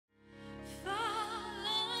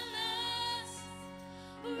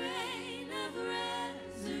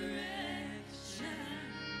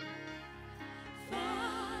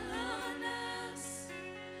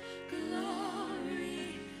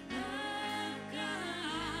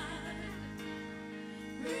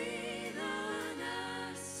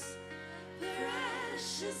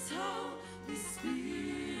Holy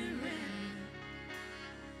Spirit,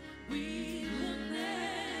 we will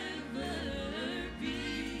never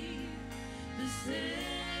be the same.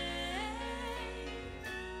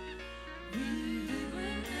 We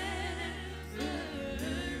will never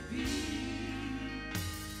be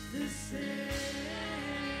the same.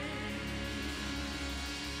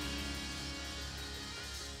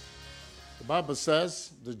 The Bible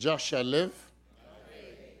says, the just shall live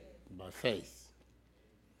by faith.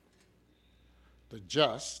 The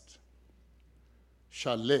just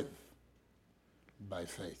shall live by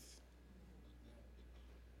faith.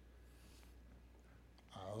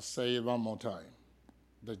 I'll say it one more time.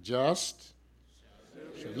 The just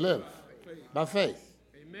shall live by faith.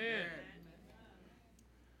 Amen.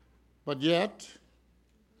 But yet,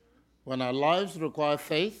 when our lives require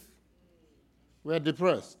faith, we're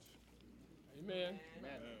depressed. Amen.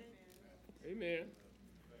 Amen.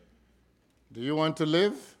 Do you want to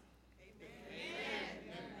live?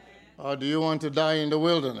 Or do you want to die in the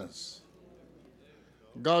wilderness?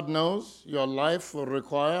 God knows your life will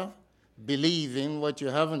require believing what you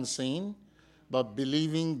haven't seen, but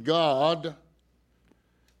believing God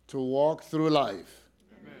to walk through life.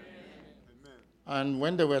 Amen. And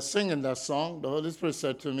when they were singing that song, the Holy Spirit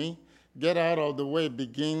said to me, get out of the way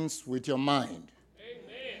begins with your mind.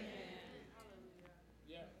 Amen.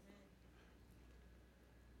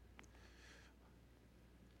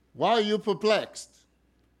 Why are you perplexed?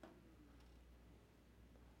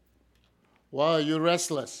 Why are you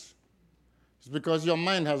restless? It's because your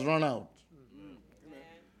mind has run out.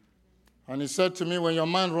 And he said to me, when your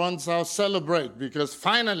mind runs out, celebrate, because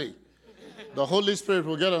finally the Holy Spirit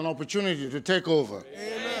will get an opportunity to take over.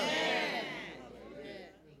 Amen.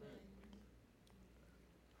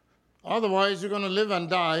 Otherwise, you're going to live and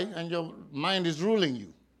die, and your mind is ruling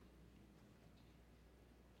you.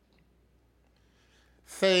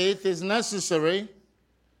 Faith is necessary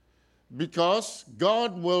because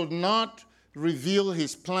God will not reveal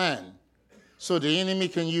his plan so the enemy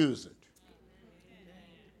can use it.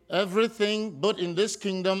 Everything but in this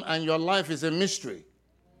kingdom and your life is a mystery.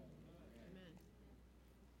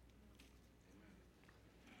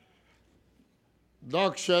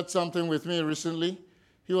 Doc shared something with me recently.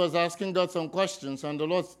 He was asking God some questions, and the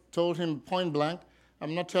Lord told him point blank,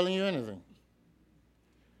 I'm not telling you anything.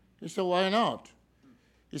 He said, why not?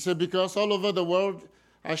 He said, because all over the world,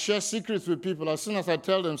 I share secrets with people. As soon as I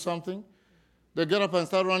tell them something, they get up and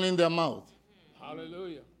start running their mouth.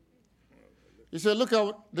 Hallelujah. He said, look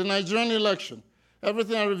at the Nigerian election.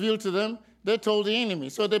 Everything I revealed to them, they told the enemy,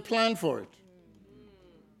 so they planned for it.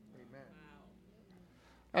 Amen.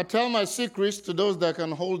 I tell my secrets to those that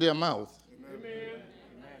can hold their mouth. Amen.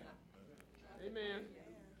 Amen.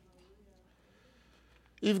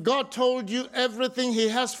 If God told you everything he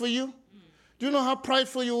has for you, do you know how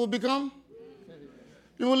prideful you will become?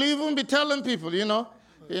 You will even be telling people,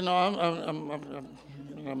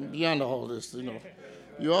 I'm beyond all this,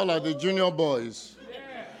 You all are the junior boys.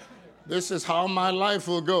 This is how my life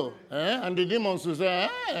will go. And the demons will say,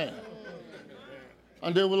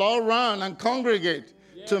 And they will all run and congregate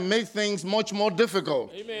to make things much more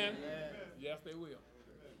difficult. Amen. Yes, they will.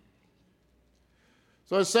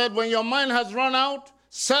 So I said, when your mind has run out,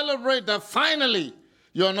 celebrate that finally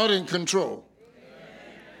you're not in control.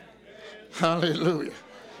 Hallelujah.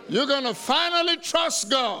 You're going to finally trust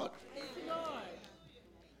God.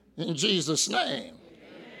 In Jesus' name.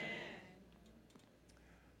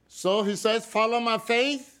 So he says, follow my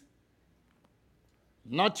faith,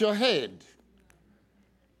 not your head.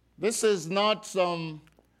 This is not some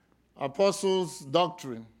apostles'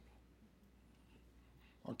 doctrine.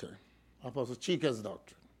 Okay. Apostle Chika's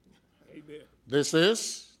doctrine. Amen. This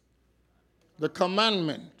is the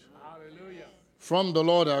commandment Hallelujah. from the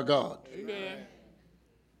Lord our God. Amen.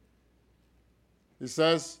 He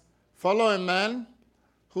says, follow a man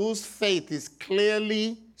whose faith is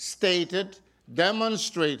clearly stated,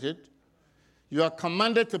 demonstrated. You are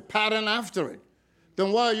commanded to pattern after it.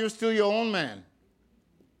 Then why are you still your own man?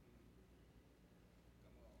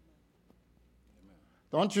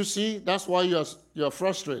 Don't you see? That's why you're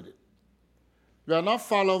frustrated. You are not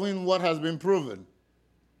following what has been proven.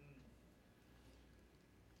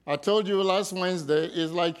 I told you last Wednesday,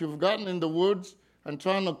 it's like you've gotten in the woods and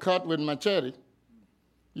trying to cut with machete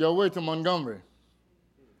your way to Montgomery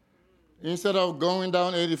instead of going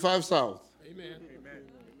down 85 South. Amen. Amen.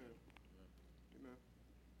 Amen.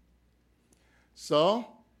 So,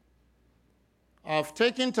 I've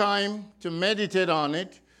taken time to meditate on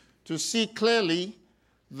it, to see clearly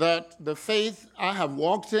that the faith I have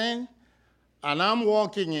walked in and I'm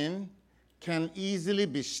walking in can easily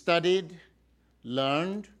be studied,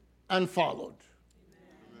 learned, and followed.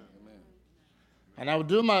 And I'll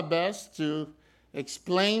do my best to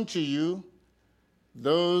explain to you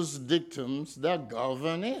those dictums that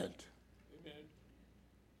govern it. Amen.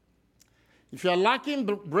 If you're lacking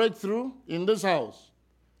breakthrough in this house,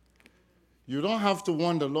 you don't have to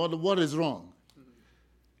wonder, Lord, what is wrong?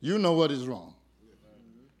 You know what is wrong.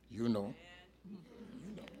 You know.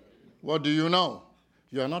 What do you know?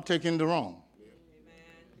 You are not taking the wrong.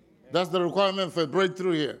 That's the requirement for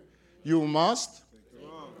breakthrough here. You must.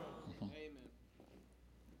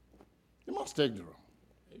 You must take the wrong.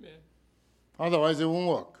 Amen. Otherwise, it won't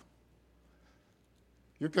work.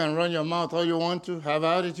 You can run your mouth all you want to, have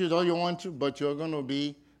attitude all you want to, but you're going to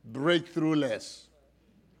be breakthrough-less.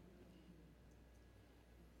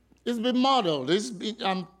 It's been modeled.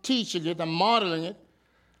 I'm teaching it. I'm modeling it.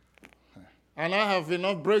 And I have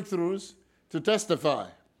enough breakthroughs to testify.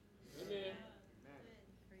 Amen.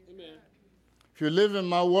 Amen. If you live in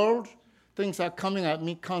my world, things are coming at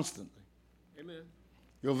me constantly. Amen.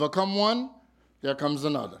 You overcome one, there comes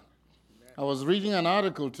another. I was reading an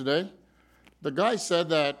article today. The guy said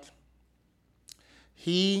that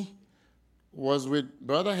he was with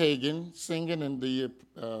Brother Hagin singing in the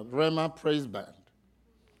Rema Praise Band.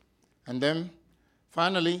 And then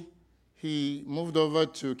finally, he moved over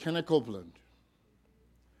to Kenneth Copeland.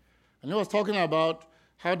 And he was talking about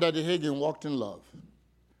how Daddy Hagin walked in love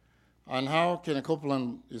and how Kenneth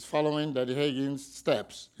Copeland is following Daddy Hagin's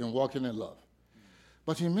steps in walking in love.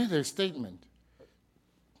 But he made a statement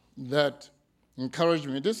that encouraged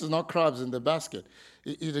me. This is not crabs in the basket.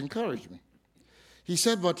 It encouraged me. He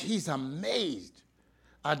said, but he's amazed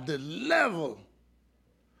at the level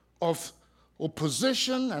of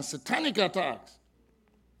opposition and satanic attacks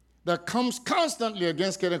that comes constantly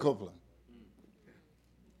against Kenneth Copeland.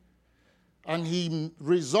 And he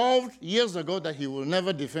resolved years ago that he will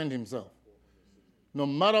never defend himself. No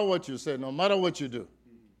matter what you say, no matter what you do.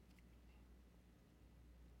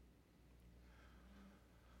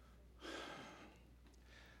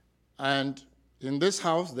 And in this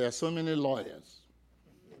house, there are so many lawyers.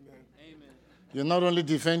 Amen. You not only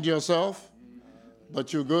defend yourself,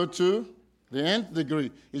 but you go to the nth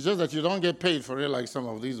degree. It's just that you don't get paid for it like some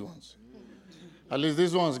of these ones. At least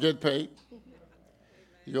these ones get paid.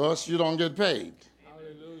 Yours, you don't get paid.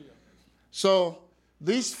 Hallelujah. So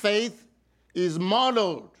this faith is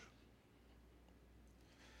modeled.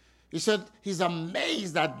 He said he's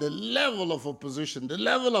amazed at the level of opposition, the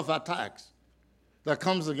level of attacks that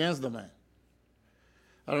comes against the man.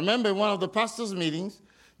 I remember in one of the pastors' meetings,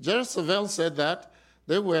 Jerry Savelle said that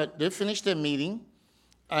they finished their meeting,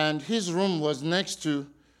 and his room was next to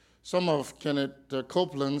some of Kenneth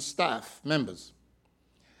Copeland's staff members.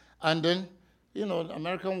 And then, you know,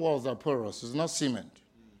 American walls are porous. It's not cement.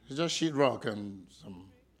 It's just sheetrock and some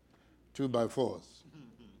 2x4s.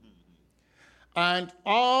 And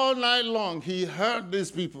all night long, he heard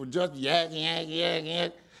these people just yak,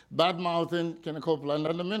 bad-mouthing Kenneth Copeland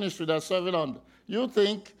and the ministry that's serving under. You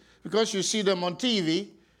think, because you see them on TV,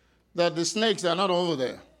 that the snakes are not over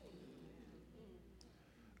there.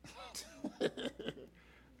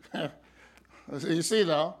 You see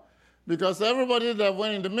now? Because everybody that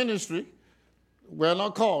went in the ministry were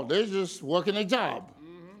not called. They're just working a job.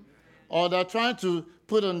 Mm-hmm. Or they're trying to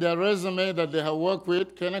put on their resume that they have worked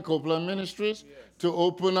with Kenneth Copeland Ministries to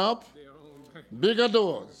open up bigger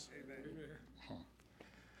doors.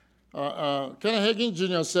 Kenneth Hagin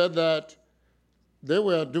Jr. said that they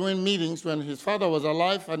were doing meetings when his father was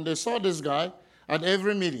alive, and they saw this guy at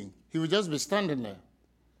every meeting. He would just be standing there.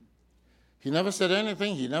 He never said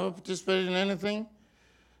anything. He never participated in anything.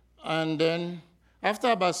 And then after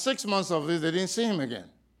about 6 months of this, they didn't see him again.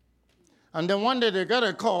 And then one day they got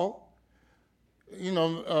a call. You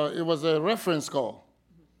know, it was a reference call.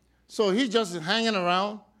 So he's just hanging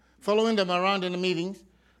around, following them around in the meetings.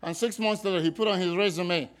 And 6 months later, he put on his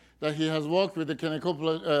resume that he has worked with the Kenneth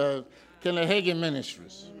Hagin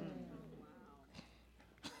Ministries.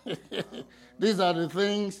 These are the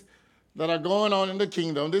things that are going on in the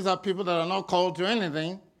kingdom. These are people that are not called to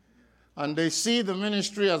anything, and they see the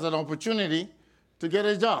ministry as an opportunity to get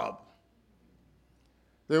a job.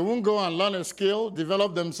 They won't go and learn a skill,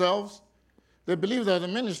 develop themselves. They believe that the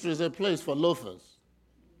ministry is a place for loafers.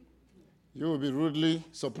 You will be rudely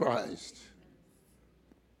surprised.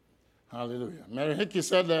 Hallelujah. Mary Hickey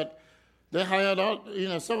said that they hired out,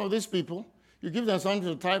 some of these people. You give them something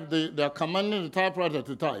to type, they are commanding the typewriter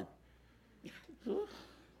to type.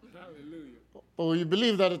 Hallelujah. Or you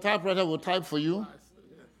believe that the typewriter will type for you?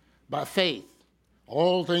 By faith.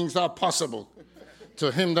 All things are possible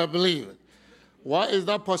to him that believeth. Why is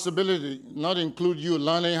that possibility not include you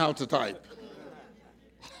learning how to type?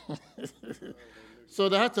 So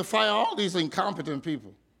they had to fire all these incompetent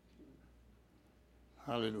people.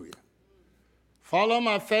 Hallelujah. Follow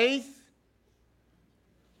my faith.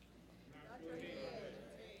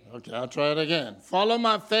 Okay, I'll try it again. Follow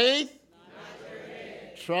my faith.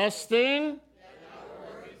 Trusting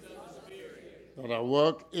that our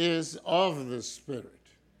work is of the Spirit.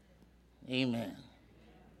 Amen.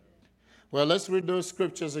 Well, let's read those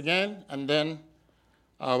scriptures again, and then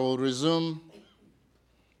I will resume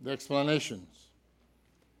the explanations.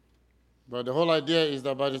 But the whole idea is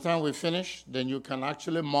that by the time we finish, then you can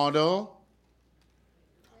actually model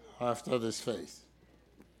after this faith.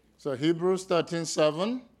 So Hebrews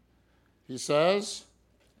 13:7, he says,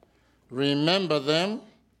 remember them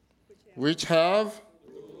which have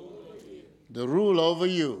the rule over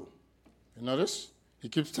you. You notice? He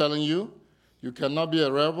keeps telling you, you cannot be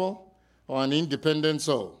a rebel or an independent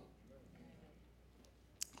soul.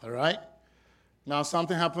 All right? Now,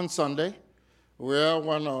 something happened Sunday where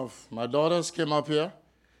one of my daughters came up here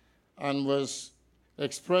and was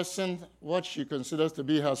expressing what she considers to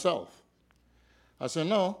be herself. I said,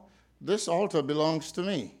 no, this altar belongs to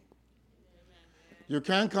me. You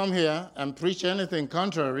can't come here and preach anything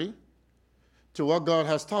contrary to what God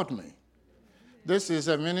has taught me. This is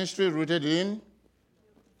a ministry rooted in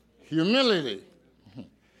humility.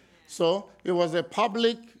 So it was a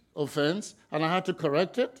public offense, and I had to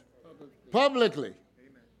correct it publicly.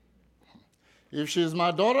 If she's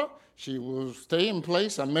my daughter, she will stay in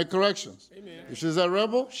place and make corrections. Amen. If she's a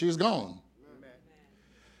rebel, she's gone. Amen.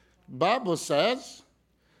 Bible says,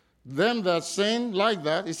 them that sin like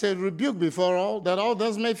that, it said, rebuke before all, that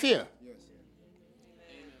others may fear. Yes.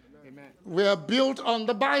 Amen. We are built on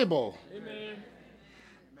the Bible. Amen.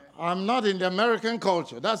 I'm not in the American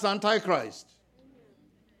culture. That's Antichrist.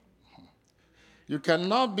 You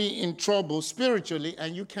cannot be in trouble spiritually,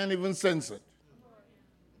 and you can't even sense it.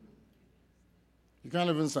 You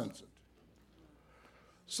can't even sense it.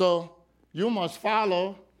 So you must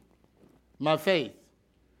follow my faith,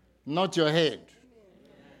 not your head.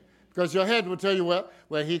 Because your head will tell you,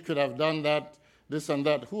 well, he could have done that, this and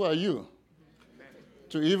that. Who are you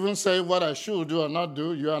to even say what I should do or not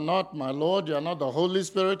do? You are not my Lord. You are not the Holy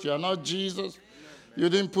Spirit. You are not Jesus. You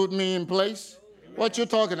didn't put me in place. What you're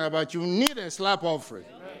talking about, you need a slap offering.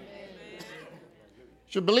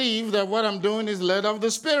 You believe that what I'm doing is led of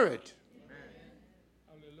the Spirit.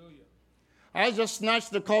 I just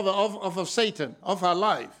snatched the cover off of Satan, of her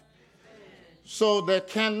life. So there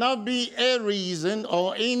cannot be a reason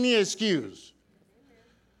or any excuse.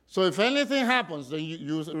 So if anything happens, then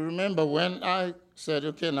you remember when I said,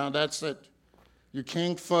 okay, now that's it. You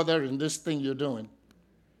can't further in this thing you're doing.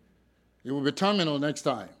 It will be terminal next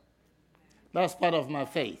time. That's part of my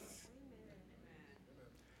faith.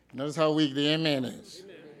 Notice how weak the amen is.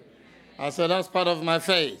 I said, that's part of my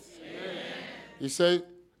faith. Amen. He said,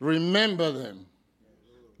 remember them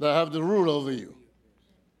that have the rule over you.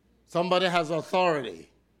 Somebody has authority.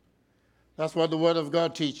 That's what the Word of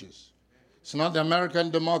God teaches. It's not the American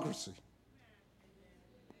democracy.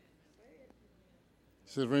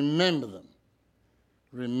 He said, remember them.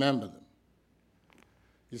 Remember them.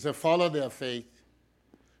 He said, follow their faith,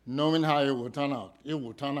 knowing how it will turn out. It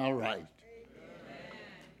will turn out right.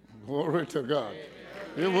 Amen. Glory to God.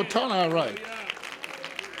 Amen. It will turn out right.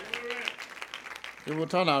 It will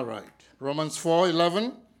turn out right. Romans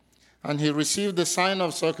 4:11, and he received the sign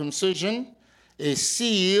of circumcision, a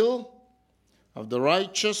seal of the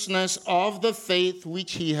righteousness of the faith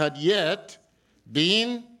which he had yet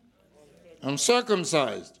been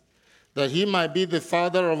uncircumcised, that he might be the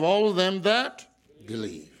father of all them that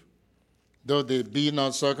believe, though they be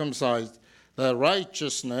not circumcised, that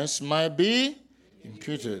righteousness might be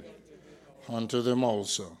imputed unto them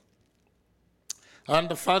also. And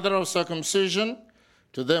the father of circumcision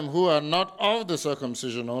to them who are not of the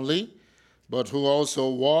circumcision only, but who also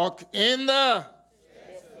walk in the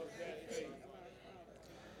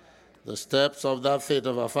steps of that faith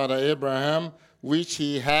of our father Abraham, which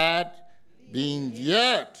he had been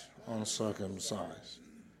yet uncircumcised.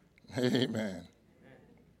 Amen.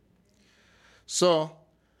 So,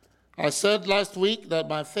 I said last week that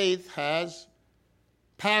my faith has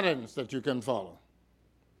patterns that you can follow.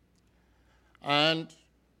 And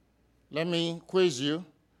let me quiz you.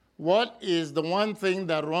 What is the one thing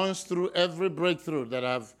that runs through every breakthrough that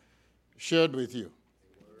I've shared with you?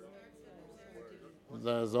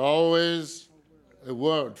 There's always a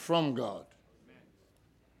word from God.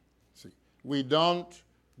 See, we don't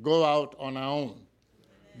go out on our own.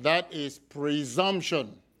 That is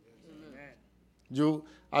presumption. You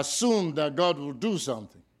assume that God will do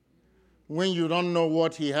something when you don't know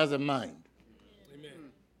what he has in mind. Amen.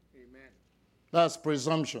 That's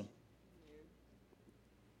presumption.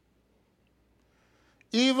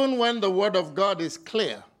 even when the word of God is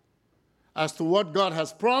clear as to what God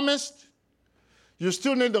has promised, you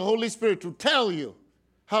still need the Holy Spirit to tell you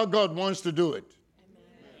how God wants to do it.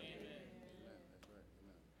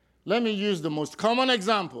 Let me use the most common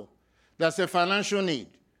example. That's a financial need.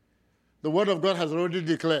 The word of God has already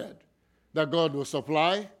declared that God will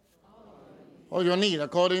supply all your need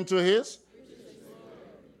according to his.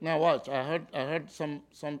 Now watch, I heard some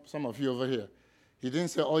of you over here. He didn't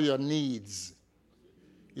say all your needs.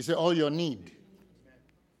 He said all your need.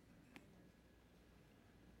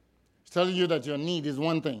 He's telling you that your need is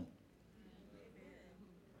one thing.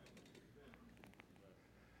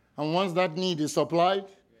 And once that need is supplied,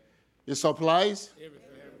 it supplies.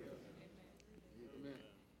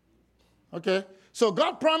 Okay? So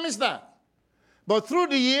God promised that. But through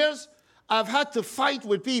the years, I've had to fight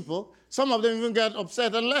with people. Some of them even got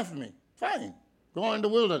upset and left me. Fine. Go in the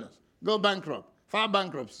wilderness. Go bankrupt. File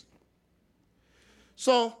bankruptcy.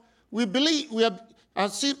 So we believe, I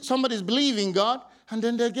see somebody's believing God, and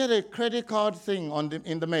then they get a credit card thing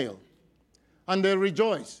in the mail. And they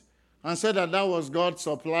rejoice and say that was God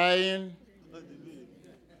supplying.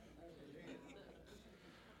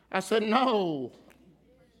 I said, no.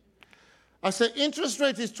 I said, interest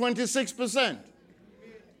rate is 26%.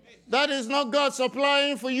 That is not God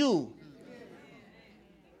supplying for you.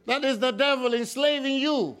 That is the devil enslaving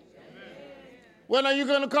you. When are you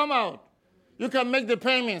going to come out? You can make the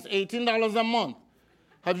payments, $18 a month.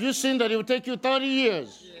 Have you seen that it will take you 30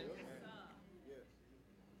 years?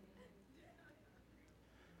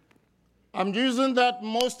 I'm using that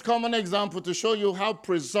most common example to show you how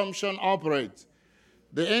presumption operates.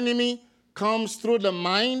 The enemy comes through the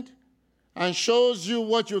mind and shows you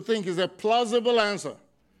what you think is a plausible answer,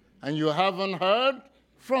 and you haven't heard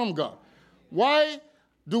from God. Why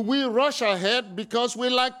do we rush ahead? Because we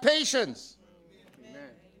lack patience. Amen.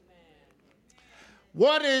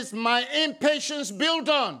 What is my impatience built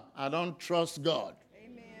on? I don't trust God.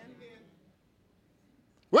 Amen.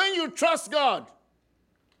 When you trust God,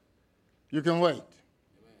 you can wait.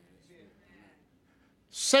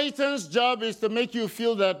 Satan's job is to make you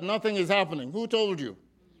feel that nothing is happening. Who told you?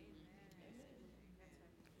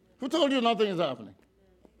 Who told you nothing is happening?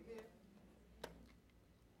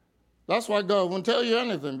 That's why God won't tell you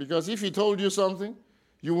anything, because if he told you something,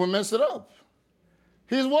 you will mess it up.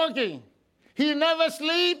 He's working. He never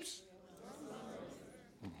sleeps.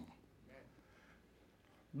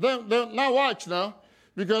 Now watch now,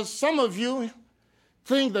 because some of you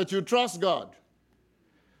think that you trust God.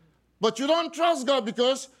 But you don't trust God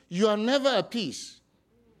because you are never at peace.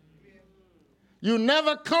 You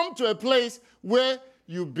never come to a place where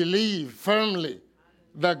you believe firmly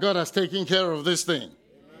that God has taken care of this thing. Amen.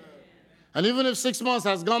 And even if 6 months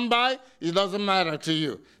has gone by, it doesn't matter to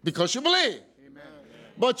you because you believe. Amen.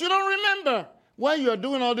 But you don't remember while you are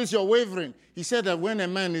doing all this, you're wavering. He said that when a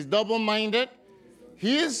man is double-minded,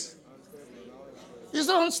 he's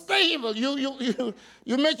unstable.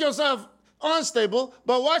 You make yourself unstable,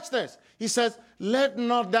 but watch this. He says, let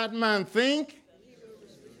not that man think.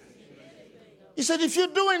 He said, if you're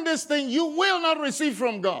doing this thing, you will not receive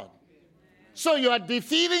from God. So you are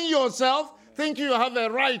defeating yourself, thinking you have a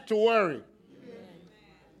right to worry.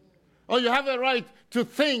 Or you have a right to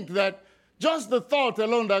think that just the thought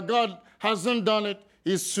alone that God hasn't done it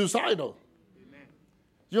is suicidal.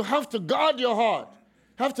 You have to guard your heart,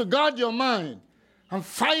 have to guard your mind, and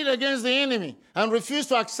fight against the enemy and refuse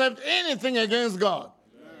to accept anything against God.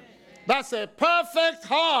 Amen. That's a perfect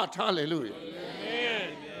heart. Hallelujah.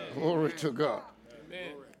 Amen. Glory to God.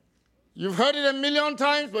 Amen. You've heard it a million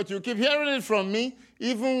times, but you keep hearing it from me.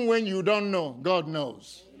 Even when you don't know, God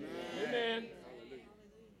knows. Amen.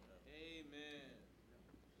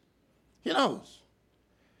 He knows.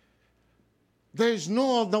 There is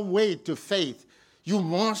no other way to faith. You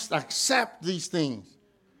must accept these things.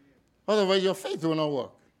 Otherwise, your faith will not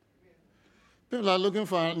work. People are looking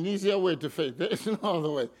for an easier way to faith. There is no other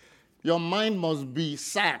way. Your mind must be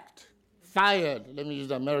sacked, fired. Let me use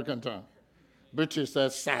the American term. British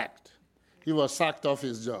says sacked. He was sacked off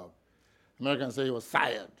his job. Americans say he was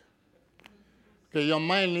fired. Okay, your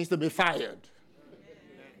mind needs to be fired.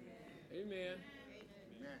 Amen.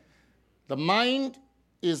 The mind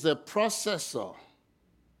is a processor.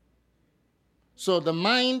 So the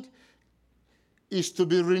mind is to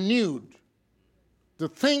be renewed, to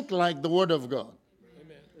think like the Word of God.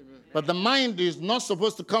 Amen. But the mind is not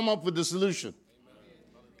supposed to come up with the solution.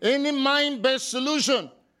 Amen. Any mind-based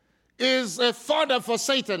solution is a fodder for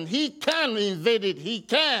Satan. He can invade it. He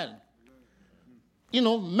can,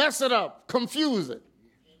 mess it up, confuse it.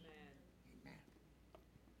 Amen.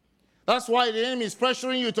 That's why the enemy is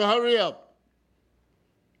pressuring you to hurry up.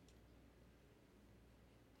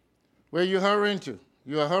 Where you hurrying to?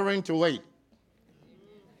 You are hurrying to wait.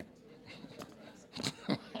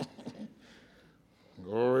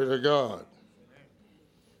 Glory to God.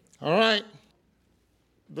 All right.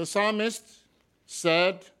 The psalmist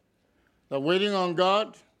said that waiting on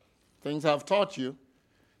God, things I've taught you,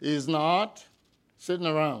 is not sitting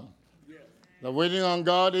around. The waiting on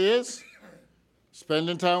God is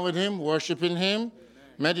spending time with Him, worshiping Him,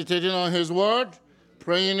 meditating on His Word,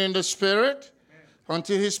 praying in the Spirit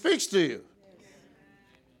until He speaks to you.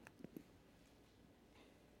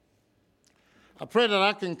 I pray that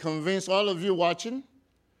I can convince all of you watching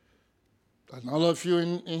and all of you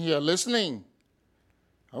in here listening.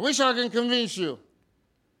 I wish I can convince you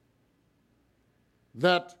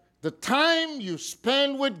that the time you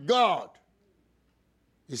spend with God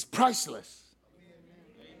is priceless.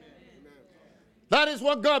 That is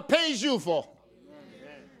what God pays you for.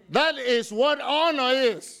 That is what honor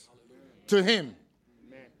is to Him.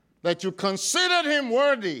 That you considered Him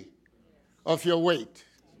worthy of your wait.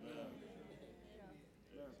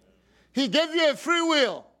 He gave you a free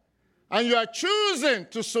will, and you are choosing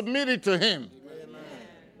to submit it to Him.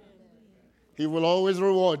 He will always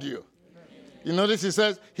reward you. You notice He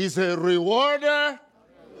says He's a rewarder.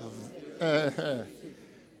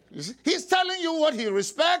 He's telling you what He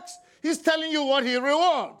respects. He's telling you what He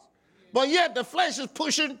rewards. But yet the flesh is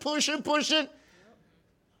pushing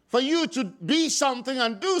for you to be something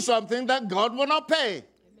and do something that God will not pay. Amen.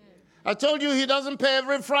 I told you He doesn't pay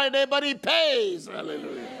every Friday, but He pays.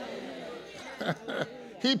 Hallelujah.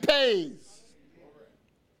 He pays.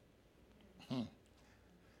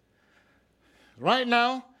 Right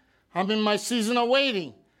now, I'm in my season of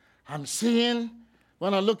waiting. I'm seeing,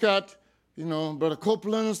 when I look at, Brother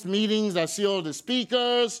Copeland's meetings, I see all the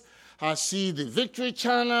speakers. I see the Victory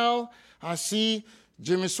Channel. I see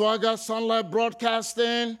Jimmy Swaggart, Sunlight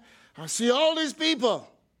Broadcasting. I see all these people.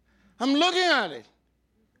 I'm looking at it.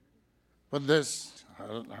 But I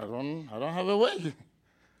don't have a way.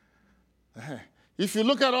 If you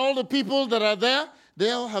look at all the people that are there, they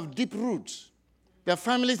all have deep roots. Their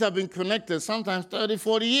families have been connected sometimes 30,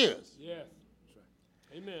 40 years. Yeah. Right.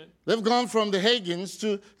 Amen. They've gone from the Hagins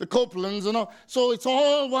to the Copelands and all. So it's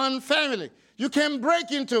all one family. You can't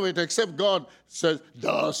break into it except God says,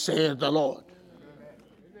 thus saith the Lord.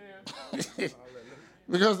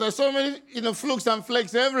 Because there's so many, flukes and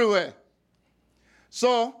flakes everywhere.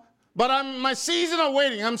 So, but I'm my season of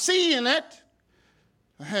waiting. I'm seeing it.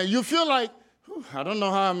 You feel like, I don't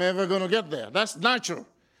know how I'm ever going to get there. That's natural.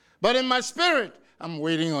 But in my spirit, I'm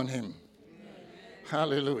waiting on Him.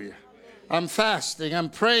 Hallelujah. I'm fasting. I'm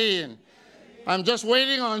praying. I'm just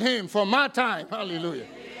waiting on Him for my time. Hallelujah.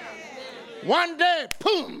 One day,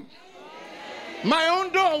 boom, my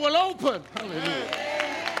own door will open. Hallelujah.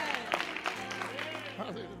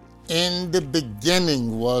 Hallelujah. In the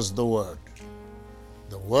beginning was the Word.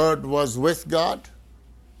 The Word was with God,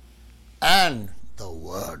 and the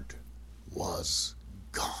Word was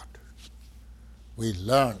God. We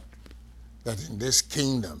learned that in this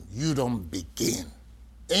kingdom, you don't begin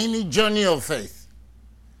any journey of faith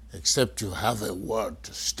except you have a Word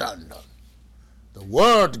to stand on. The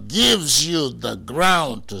Word gives you the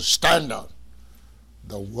ground to stand on.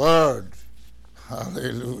 The Word,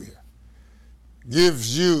 hallelujah,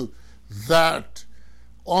 gives you that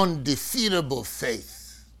undefeatable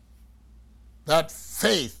faith. That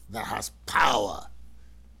faith that has power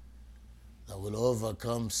that will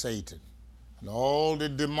overcome Satan and all the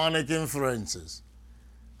demonic influences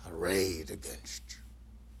arrayed against you.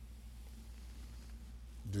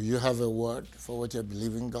 Do you have a word for what you're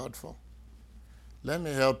believing God for? Let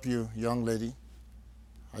me help you, young lady.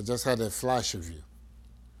 I just had a flash of you.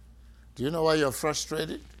 Do you know why you're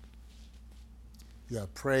frustrated? You're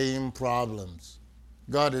praying problems.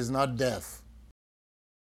 God is not deaf.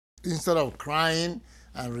 Instead of crying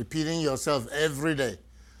and repeating yourself every day,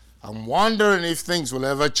 I'm wondering if things will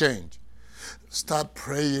ever change. Start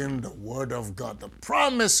praying the word of God, the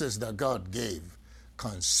promises that God gave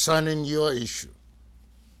concerning your issue.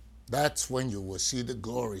 That's when you will see the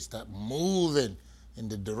glory start moving in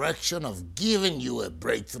the direction of giving you a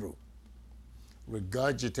breakthrough.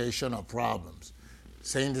 Regurgitation of problems.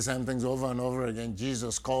 Saying the same things over and over again.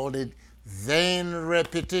 Jesus called it vain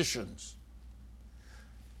repetitions.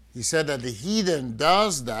 He said that the heathen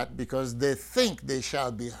does that because they think they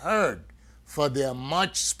shall be heard for their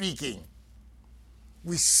much speaking.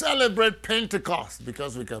 We celebrate Pentecost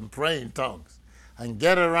because we can pray in tongues and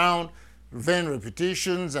get around vain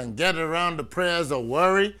repetitions and get around the prayers of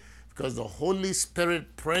worry because the Holy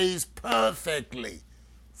Spirit prays perfectly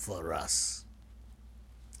for us.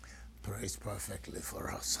 Prays perfectly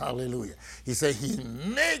for us. Hallelujah. He said he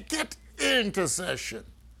maketh intercession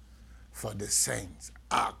for the saints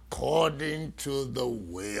according to the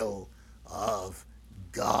will of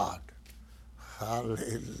God.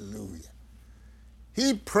 Hallelujah.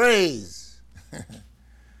 He prays.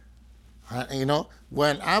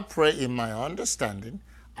 When I pray in my understanding,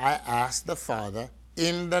 I ask the Father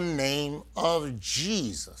in the name of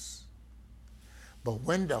Jesus. But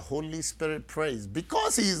when the Holy Spirit prays,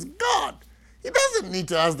 because He is God, He doesn't need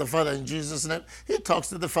to ask the Father in Jesus' name. He talks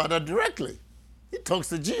to the Father directly. He talks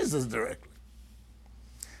to Jesus directly.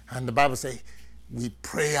 And the Bible says we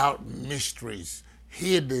pray out mysteries,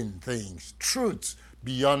 hidden things, truths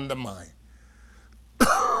beyond the mind.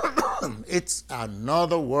 It's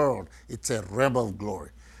another world. It's a realm of glory.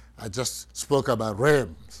 I just spoke about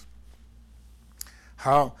realms.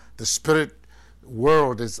 How the spirit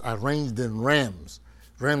world is arranged in realms.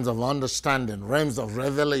 Realms of understanding, realms of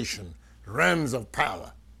revelation, realms of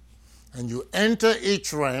power. And you enter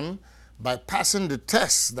each realm by passing the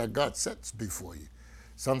tests that God sets before you.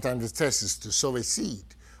 Sometimes the test is to sow a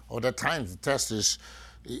seed. Other times the test is,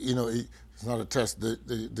 it's not a test.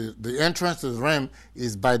 The entrance to the realm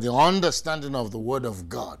is by the understanding of the Word of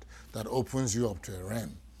God that opens you up to a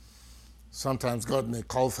realm. Sometimes God may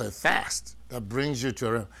call for a fast that brings you to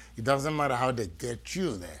a realm. It doesn't matter how they get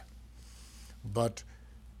you there. But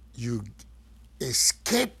you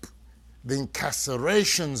escape the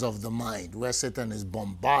incarcerations of the mind where Satan is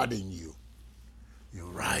bombarding you.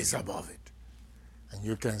 You rise above it. And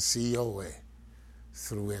you can see your way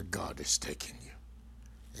through where God is taking you.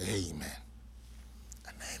 Amen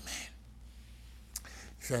and amen.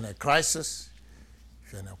 If you're in a crisis,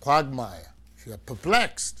 if you're in a quagmire, if you're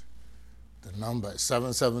perplexed, the number is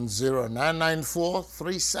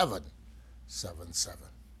 770-994-3777.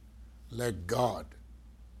 Let God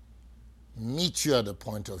meet you at the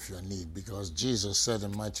point of your need, because Jesus said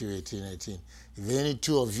in Matthew 18:18, if any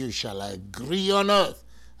two of you shall agree on earth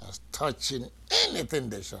as touching anything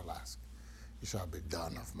they shall ask, it shall be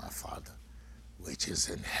done of my Father which is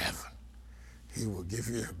in heaven. He will give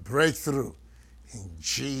you a breakthrough in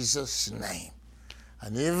Jesus' name.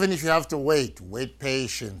 And even if you have to wait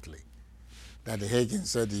patiently. Daddy Hagin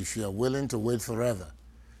said if you are willing to wait forever,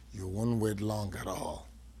 you won't wait long at all.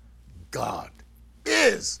 God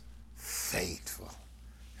is faithful.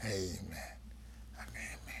 Amen and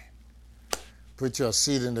amen. Put your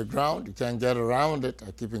seed in the ground. You can't get around it.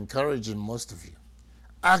 I keep encouraging most of you.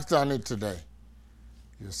 Act on it today.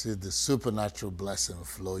 You'll see the supernatural blessing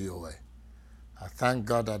flow your way. I thank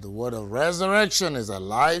God that the word of resurrection is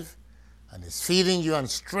alive and is feeding you and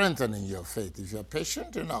strengthening your faith. If you're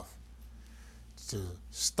patient enough to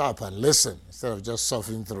stop and listen instead of just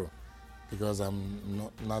surfing through, because I'm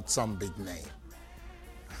not some big name.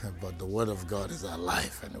 But the word of God is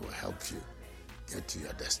alive and it will help you get to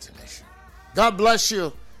your destination. God bless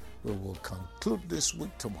you. We will conclude this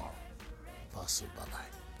week tomorrow. Apostle, bye-bye.